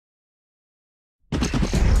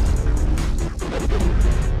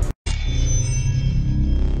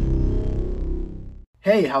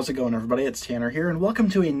Hey, how's it going everybody? It's Tanner here and welcome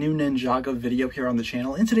to a new Ninjago video here on the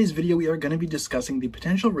channel. In today's video we are going to be discussing the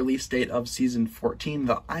potential release date of Season 14,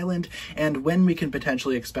 The Island, and when we can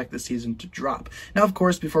potentially expect the season to drop. Now of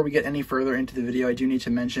course, before we get any further into the video, I do need to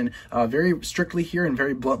mention very strictly here and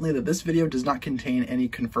very bluntly that this video does not contain any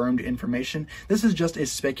confirmed information. This is just a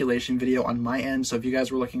speculation video on my end, so if you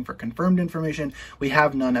guys were looking for confirmed information, we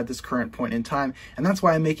have none at this current point in time, and that's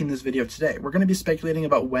why I'm making this video today. We're going to be speculating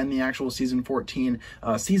about when the actual Season 14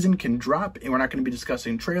 season can drop, and we're not going to be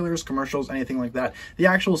discussing trailers, commercials, anything like that. The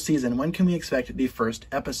actual season, when can we expect the first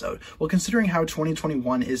episode? Well, considering how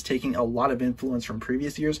 2021 is taking a lot of influence from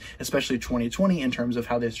previous years, especially 2020 in terms of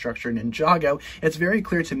how they structured Ninjago, it's very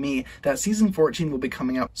clear to me that Season 14 will be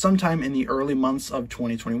coming out sometime in the early months of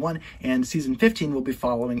 2021, and Season 15 will be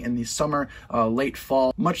following in the summer, late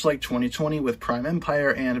fall, much like 2020 with Prime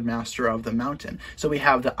Empire and Master of the Mountain. So we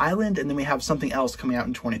have The Island, and then we have something else coming out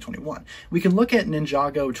in 2021. We can look at Ninjago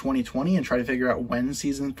 2020 and try to figure out when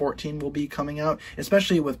Season 14 will be coming out,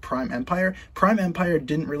 especially with Prime Empire. Prime Empire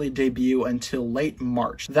didn't really debut until late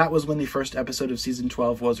March. That was when the first episode of Season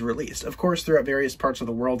 12 was released. Of course, throughout various parts of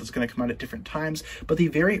the world, it's going to come out at different times, but the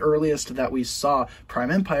very earliest that we saw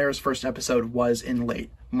Prime Empire's first episode was in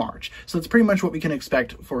late March. So that's pretty much what we can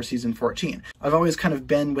expect for Season 14. I've always kind of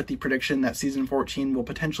been with the prediction that Season 14 will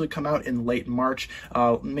potentially come out in late March,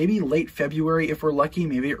 maybe late February if we're lucky,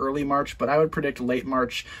 maybe early March, but I would predict late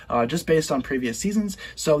March just based on previous seasons.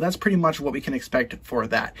 So that's pretty much what we can expect for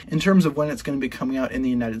that. In terms of when it's going to be coming out in the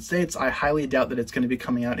United States, I highly doubt that it's going to be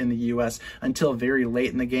coming out in the US until very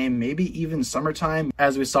late in the game, maybe even summertime.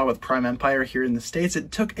 As we saw with Prime Empire here in the States, it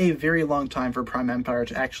took a very long time for Prime Empire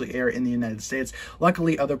to actually air in the United States.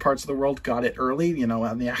 Luckily, other parts of the world got it early, you know,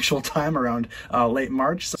 on the actual time around late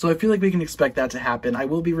March. So I feel like we can expect that to happen. I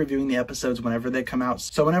will be reviewing the episodes whenever they come out.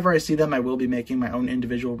 So whenever I see them, I will be making my own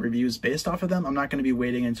individual reviews based off of them. I'm not going to be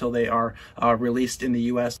waiting until they are released in the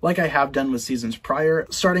US like I have done with seasons prior.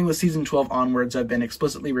 Starting with Season 12 onwards, I've been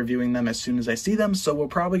explicitly reviewing them as soon as I see them. So we're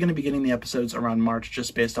probably going to be getting the episodes around March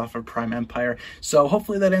just based off of Prime Empire. So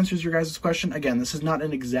hopefully that answers your guys' question. Again, this is not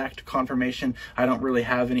an exact confirmation. I don't really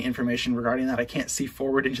have any information regarding that. I can't see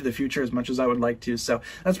forward into the future as much as I would like to. So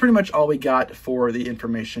that's pretty much all we got for the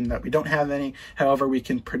information, that we don't have any. However, we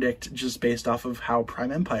can predict just based off of how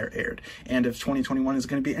Prime Empire aired. And if 2021 is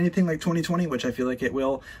going to be anything like 2020, which I feel like it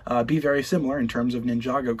will be very similar in terms of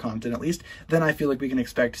Ninjago content at least, then I feel like we can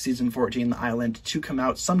expect Season 14, The Island, to come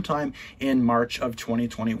out sometime in March of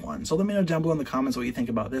 2021. So let me know down below in the comments what you think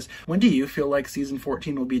about this. When do you feel like Season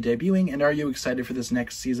 14 will be debuting, and are you excited for this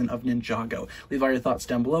next season of Ninjago? Leave all your thoughts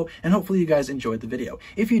down below, and hopefully you guys enjoyed the video.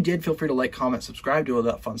 If you did, feel free to like, comment, subscribe, do all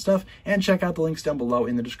that fun stuff, and check out the links down below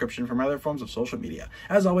in the description for my other forms of social media.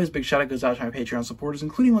 As always, big shout out goes out to my Patreon supporters,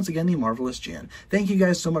 including once again the marvelous Jan. Thank you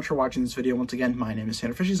guys so much for watching this video. Once again, my name is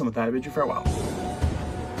TannerFishies, and with that I bid you farewell.